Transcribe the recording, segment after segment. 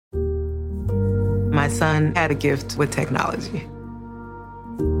son had a gift with technology.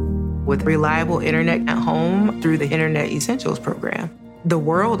 With reliable internet at home through the Internet Essentials program, the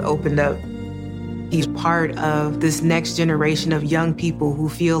world opened up. He's part of this next generation of young people who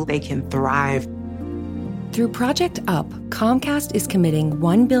feel they can thrive. Through Project UP, Comcast is committing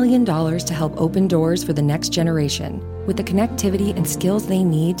 $1 billion to help open doors for the next generation with the connectivity and skills they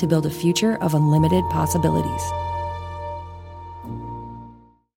need to build a future of unlimited possibilities.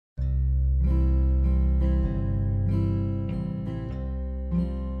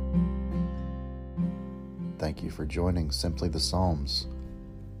 Thank you for joining Simply the Psalms.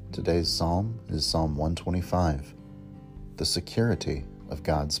 Today's psalm is Psalm 125, the security of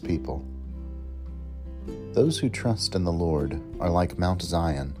God's people. Those who trust in the Lord are like Mount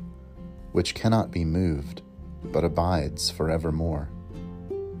Zion, which cannot be moved, but abides forevermore.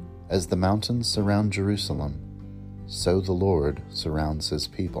 As the mountains surround Jerusalem, so the Lord surrounds his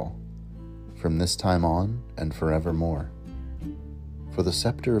people, from this time on and forevermore. For the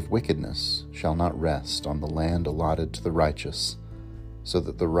scepter of wickedness shall not rest on the land allotted to the righteous, so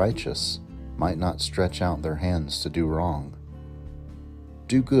that the righteous might not stretch out their hands to do wrong.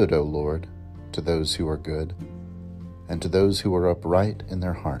 Do good, O Lord, to those who are good, and to those who are upright in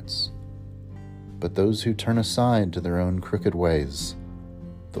their hearts. But those who turn aside to their own crooked ways,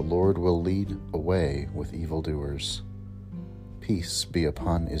 the Lord will lead away with evildoers. Peace be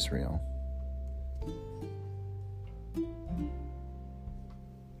upon Israel.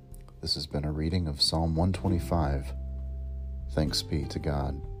 This has been a reading of Psalm 125. Thanks be to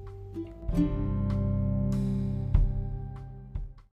God.